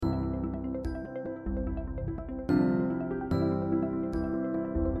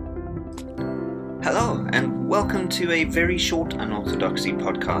Hello, and welcome to a very short Unorthodoxy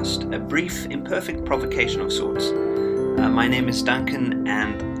podcast, a brief, imperfect provocation of sorts. My name is Duncan,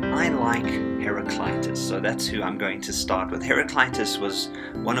 and I like Heraclitus, so that's who I'm going to start with. Heraclitus was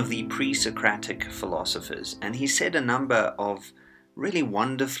one of the pre-Socratic philosophers, and he said a number of really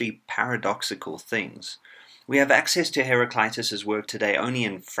wonderfully paradoxical things. We have access to Heraclitus's work today only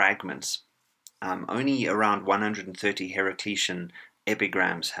in fragments. Only around 130 Heraclitean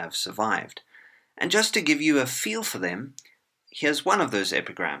epigrams have survived. And just to give you a feel for them, here's one of those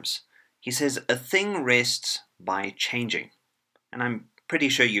epigrams. He says, "A thing rests by changing." And I'm pretty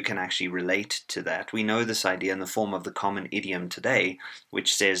sure you can actually relate to that. We know this idea in the form of the common idiom today,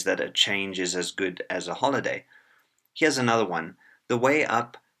 which says that a change is as good as a holiday. Here's another one. "The way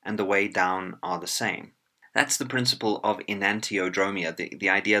up and the way down are the same." That's the principle of enantiodromia, the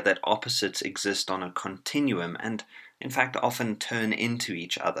idea that opposites exist on a continuum and, in fact, often turn into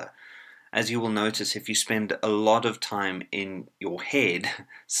each other. As you will notice, if you spend a lot of time in your head,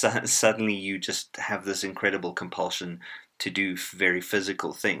 suddenly you just have this incredible compulsion to do very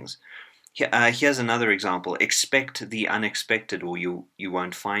physical things. Here's another example. "Expect the unexpected or you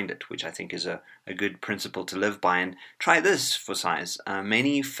won't find it," which I think is a good principle to live by. And try this for size.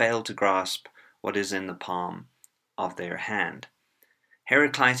 Many fail to grasp what is in the palm of their hand.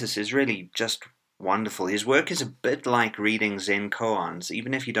 Heraclitus is really just wonderful. His work is a bit like reading Zen koans.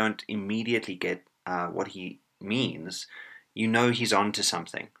 Even if you don't immediately get what he means, you know he's onto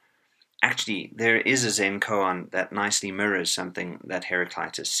something. Actually, there is a Zen koan that nicely mirrors something that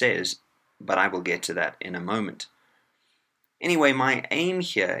Heraclitus says, but I will get to that in a moment. Anyway, my aim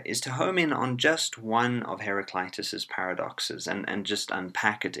here is to home in on just one of Heraclitus's paradoxes and just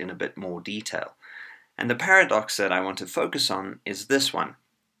unpack it in a bit more detail. And the paradox that I want to focus on is this one.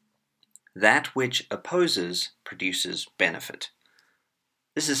 That which opposes produces benefit.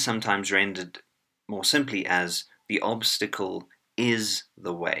 This is sometimes rendered more simply as the obstacle is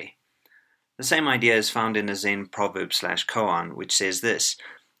the way. The same idea is found in a Zen proverb/koan, which says this: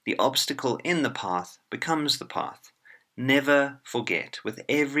 "The obstacle in the path becomes the path. Never forget, with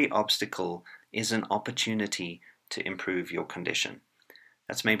every obstacle is an opportunity to improve your condition."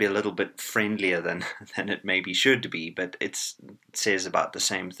 That's maybe a little bit friendlier than it maybe should be, but it says about the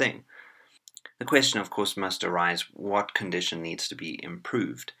same thing. The question, of course, must arise, what condition needs to be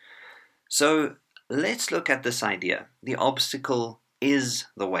improved? So let's look at this idea. The obstacle is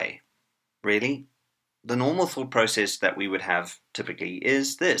the way. Really? The normal thought process that we would have typically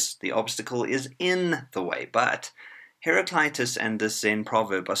is this: the obstacle is in the way. But Heraclitus and this Zen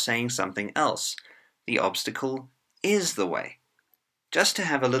proverb are saying something else. The obstacle is the way. Just to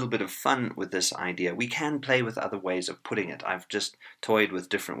have a little bit of fun with this idea, we can play with other ways of putting it. I've just toyed with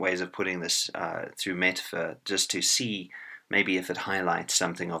different ways of putting this through metaphor, just to see maybe if it highlights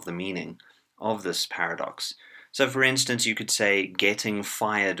something of the meaning of this paradox. So for instance, you could say, "Getting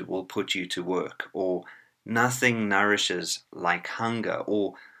fired will put you to work," or "Nothing nourishes like hunger,"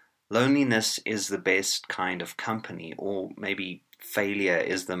 or "Loneliness is the best kind of company," or maybe "Failure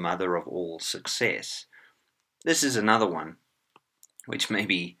is the mother of all success." This is another one, which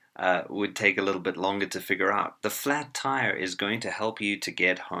maybe would take a little bit longer to figure out. The flat tire is going to help you to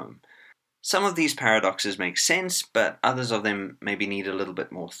get home. Some of these paradoxes make sense, but others of them maybe need a little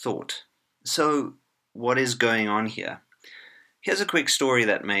bit more thought. So, what is going on here? Here's a quick story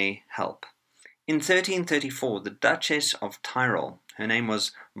that may help. In 1334, the Duchess of Tyrol, her name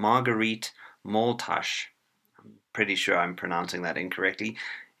was Marguerite Maultasch. I'm pretty sure I'm pronouncing that incorrectly.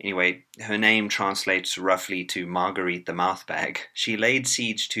 Anyway, her name translates roughly to Marguerite the Mouthbag. She laid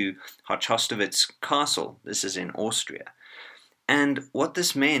siege to Hochostowitz Castle. This is in Austria. And what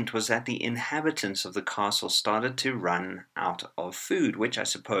this meant was that the inhabitants of the castle started to run out of food, which I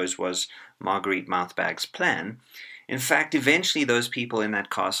suppose was Marguerite Mouthbag's plan. In fact, eventually those people in that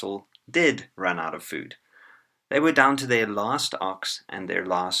castle did run out of food. They were down to their last ox and their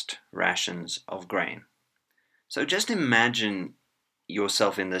last rations of grain. So just imagine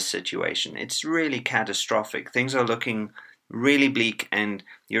yourself in this situation. It's really catastrophic. Things are looking really bleak and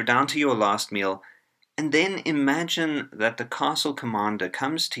you're down to your last meal. And then imagine that the castle commander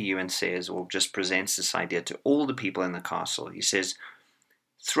comes to you and says, or just presents this idea to all the people in the castle. He says,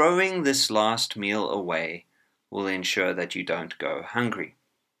 "Throwing this last meal away will ensure that you don't go hungry."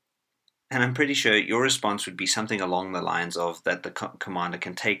 And I'm pretty sure your response would be something along the lines of that the commander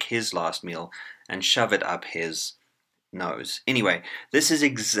can take his last meal and shove it up his nose. Anyway, this is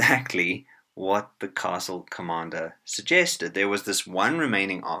exactly what the castle commander suggested. There was this one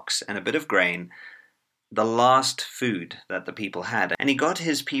remaining ox and a bit of grain, the last food that the people had, and he got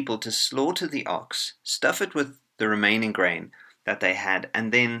his people to slaughter the ox, stuff it with the remaining grain that they had,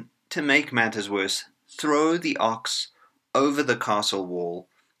 and then to make matters worse, throw the ox over the castle wall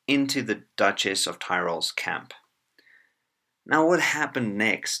into the Duchess of Tyrol's camp. Now, what happened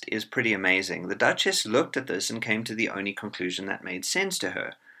next is pretty amazing. The Duchess looked at this and came to the only conclusion that made sense to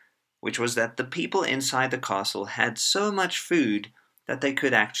her, which was that the people inside the castle had so much food that they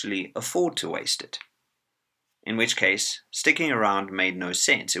could actually afford to waste it. In which case, sticking around made no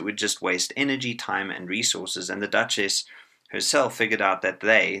sense. It would just waste energy, time, and resources, and the Duchess herself figured out that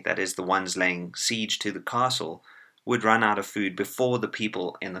they, that is the ones laying siege to the castle, would run out of food before the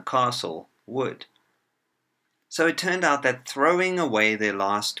people in the castle would. So it turned out that throwing away their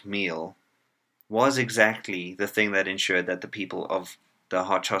last meal was exactly the thing that ensured that the people of the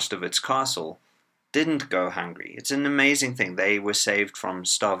Harchostovitz castle didn't go hungry. It's an amazing thing. They were saved from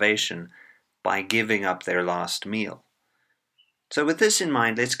starvation by giving up their last meal. So with this in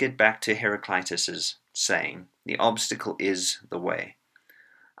mind, let's get back to Heraclitus's saying, the obstacle is the way.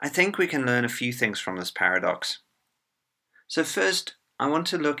 I think we can learn a few things from this paradox. So first, I want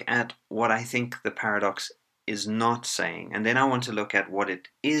to look at what I think the paradox is not saying, and then I want to look at what it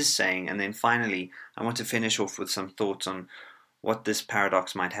is saying, and then finally I want to finish off with some thoughts on what this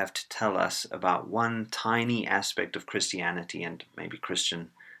paradox might have to tell us about one tiny aspect of Christianity and maybe Christian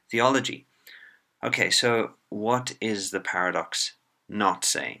theology. Okay, so what is the paradox not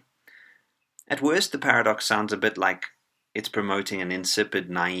saying? At worst, the paradox sounds a bit like it's promoting an insipid,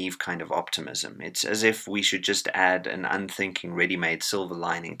 naive kind of optimism. It's as if we should just add an unthinking, ready-made silver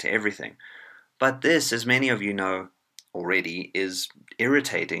lining to everything. But this, as many of you know already, is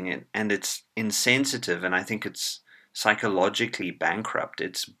irritating and it's insensitive, and I think it's psychologically bankrupt.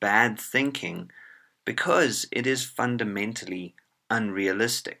 It's bad thinking because it is fundamentally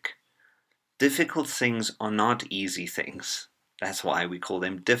unrealistic. Difficult things are not easy things. That's why we call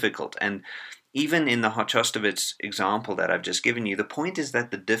them difficult. And even in the Harchostovitz example that I've just given you, the point is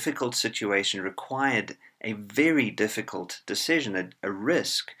that the difficult situation required a very difficult decision, a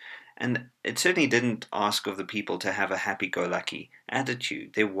risk. And it certainly didn't ask of the people to have a happy-go-lucky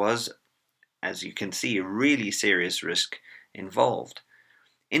attitude. There was, as you can see, a really serious risk involved.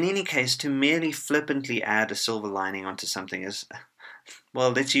 In any case, to merely flippantly add a silver lining onto something is,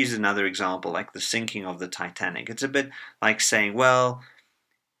 well, let's use another example, like the sinking of the Titanic. It's a bit like saying, well,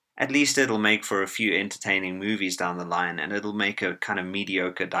 at least it'll make for a few entertaining movies down the line, and it'll make a kind of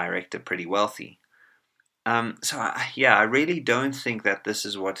mediocre director pretty wealthy. I really don't think that this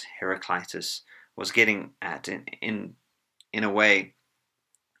is what Heraclitus was getting at. In a way,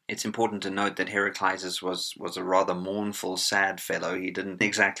 it's important to note that Heraclitus was a rather mournful, sad fellow. He didn't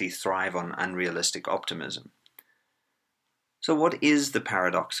exactly thrive on unrealistic optimism. So what is the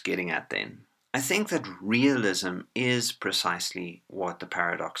paradox getting at then? I think that realism is precisely what the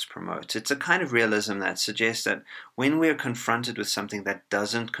paradox promotes. It's a kind of realism that suggests that when we are confronted with something that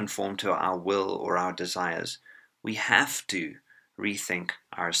doesn't conform to our will or our desires, we have to rethink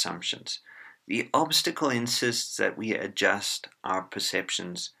our assumptions. The obstacle insists that we adjust our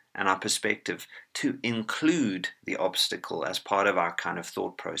perceptions and our perspective to include the obstacle as part of our kind of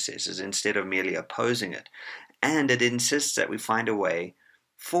thought processes instead of merely opposing it. And it insists that we find a way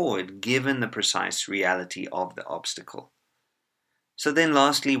forward given the precise reality of the obstacle. So then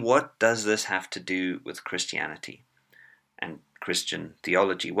lastly, what does this have to do with Christianity and Christian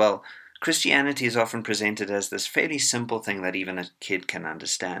theology? Well, Christianity is often presented as this fairly simple thing that even a kid can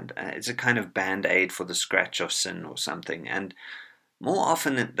understand. It's a kind of band-aid for the scratch of sin or something, and more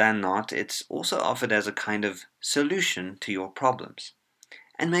often than not, it's also offered as a kind of solution to your problems.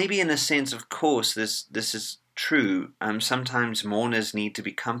 And maybe in a sense, of course, this is true. Sometimes mourners need to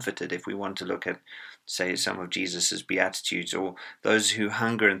be comforted. If we want to look at, say, some of Jesus's Beatitudes, or those who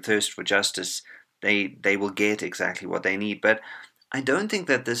hunger and thirst for justice, they will get exactly what they need. But I don't think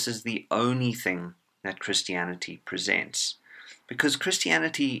that this is the only thing that Christianity presents, because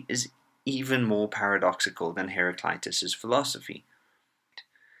Christianity is even more paradoxical than Heraclitus's philosophy.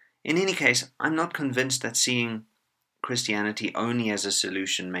 In any case, I'm not convinced that seeing Christianity only as a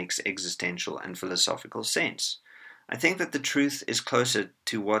solution makes existential and philosophical sense. I think that the truth is closer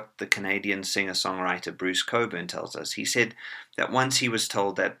to what the Canadian singer-songwriter Bruce Cockburn tells us. He said that once he was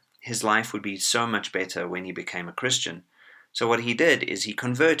told that his life would be so much better when he became a Christian. So what he did is he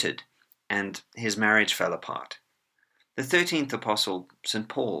converted, and his marriage fell apart. The 13th apostle, St.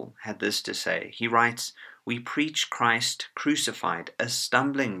 Paul, had this to say. He writes, "We preach Christ crucified, a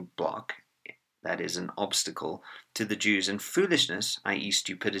stumbling block," that is an obstacle, "to the Jews, and foolishness," i.e.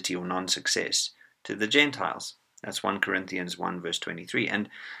 stupidity or non-success, "to the Gentiles." That's 1 Corinthians 1 verse 23. And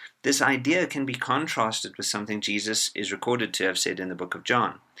this idea can be contrasted with something Jesus is recorded to have said in the book of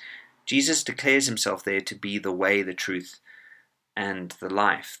John. Jesus declares himself there to be the way, the truth, and the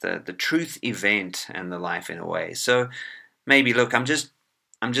life, the truth event and the life in a way. So maybe, look, I'm just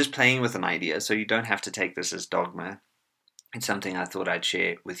playing with an idea, so you don't have to take this as dogma. It's something I thought I'd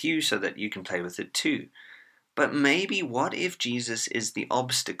share with you so that you can play with it too. But maybe what if Jesus is the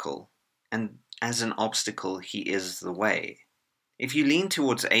obstacle, and as an obstacle, he is the way? If you lean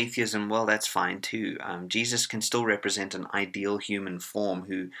towards atheism, well, that's fine too. Jesus can still represent an ideal human form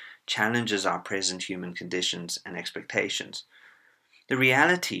who challenges our present human conditions and expectations. The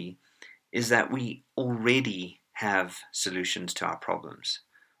reality is that we already have solutions to our problems.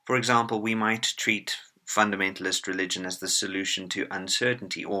 For example, we might treat fundamentalist religion as the solution to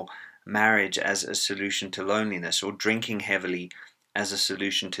uncertainty, or marriage as a solution to loneliness, or drinking heavily as a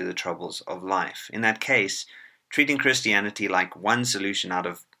solution to the troubles of life. In that case, treating Christianity like one solution out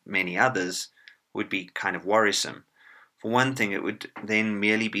of many others would be kind of worrisome. For one thing, it would then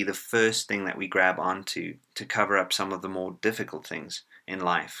merely be the first thing that we grab onto to cover up some of the more difficult things in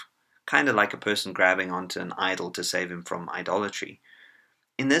life, kind of like a person grabbing onto an idol to save him from idolatry.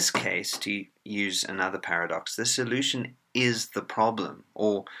 In this case, to use another paradox, the solution is the problem,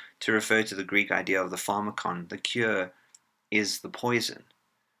 or to refer to the Greek idea of the pharmakon, the cure is the poison.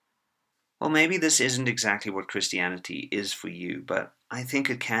 Well, maybe this isn't exactly what Christianity is for you, but I think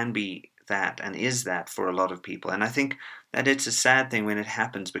it can be that and is that for a lot of people. And I think that it's a sad thing when it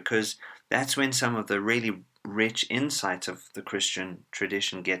happens, because that's when some of the really rich insights of the Christian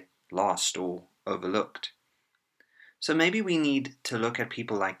tradition get lost or overlooked. So maybe we need to look at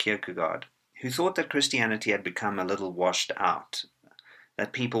people like Kierkegaard, who thought that Christianity had become a little washed out,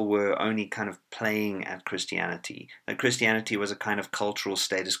 that people were only kind of playing at Christianity, that Christianity was a kind of cultural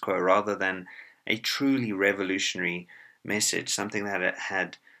status quo rather than a truly revolutionary message, something that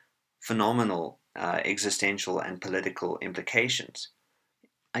had phenomenal existential and political implications.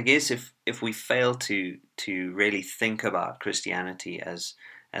 I guess if we fail to really think about Christianity as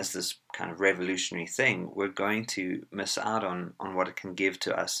this kind of revolutionary thing, we're going to miss out on what it can give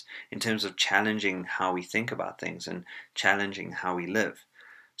to us in terms of challenging how we think about things and challenging how we live.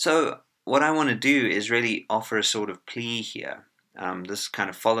 So what I want to do is really offer a sort of plea here. This kind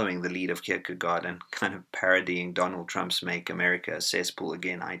of following the lead of Kierkegaard and kind of parodying Donald Trump's "Make America a Cesspool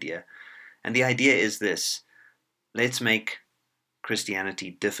Again" idea. And the idea is this: let's make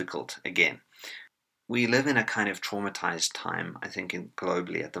Christianity difficult again. We live in a kind of traumatized time, I think,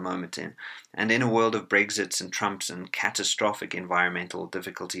 globally at the moment, and in a world of Brexits and Trumps and catastrophic environmental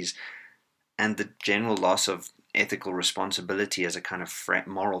difficulties and the general loss of ethical responsibility as a kind of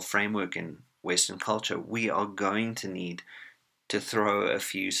moral framework in Western culture, we are going to need to throw a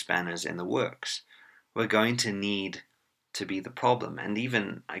few spanners in the works. We're going to need to be the problem, and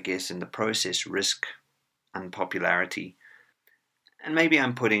even, I guess, in the process, risk unpopularity. And maybe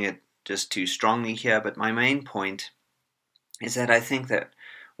I'm putting it just too strongly here, but my main point is that I think that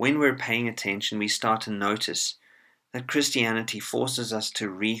when we're paying attention, we start to notice that Christianity forces us to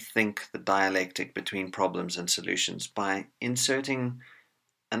rethink the dialectic between problems and solutions by inserting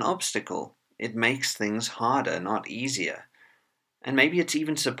an obstacle. It makes things harder, not easier. And maybe it's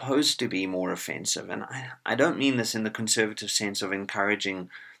even supposed to be more offensive. And I don't mean this in the conservative sense of encouraging,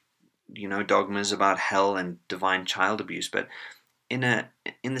 dogmas about hell and divine child abuse, but in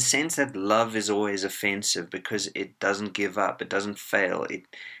the sense that love is always offensive because it doesn't give up, it doesn't fail, it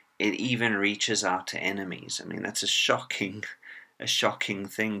even reaches out to enemies. I mean, that's a shocking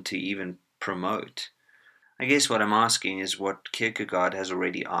thing to even promote. I guess what I'm asking is what Kierkegaard has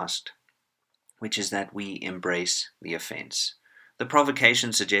already asked, which is that we embrace the offense. The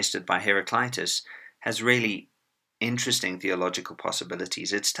provocation suggested by Heraclitus has really interesting theological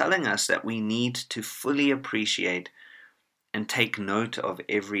possibilities. It's telling us that we need to fully appreciate and take note of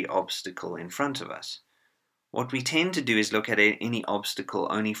every obstacle in front of us. What we tend to do is look at any obstacle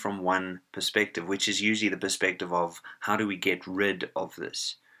only from one perspective, which is usually the perspective of how do we get rid of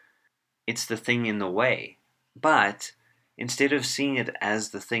this. It's the thing in the way. But instead of seeing it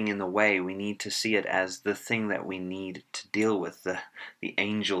as the thing in the way, we need to see it as the thing that we need to deal with, the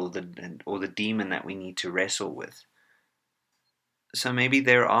angel or the demon that we need to wrestle with. So maybe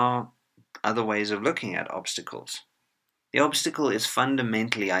there are other ways of looking at obstacles. The obstacle is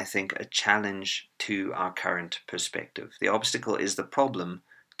fundamentally, I think, a challenge to our current perspective. The obstacle is the problem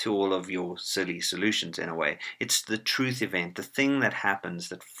to all of your silly solutions in a way. It's the truth event, the thing that happens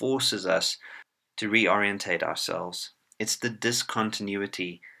that forces us to reorientate ourselves. It's the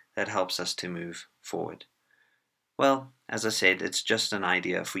discontinuity that helps us to move forward. Well, as I said, it's just an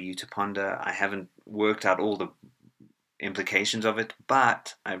idea for you to ponder. I haven't worked out all the implications of it,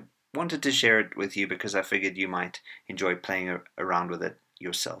 but I wanted to share it with you because I figured you might enjoy playing around with it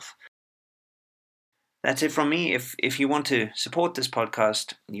yourself. That's it from me. If you want to support this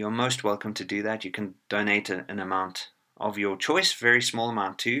podcast, you're most welcome to do that. You can donate an amount of your choice, very small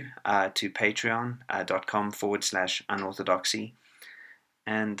amount to patreon.com/unorthodoxy.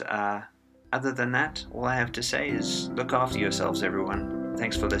 And other than that, all I have to say is look after yourselves, everyone.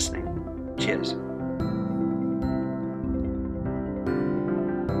 Thanks for listening. Cheers.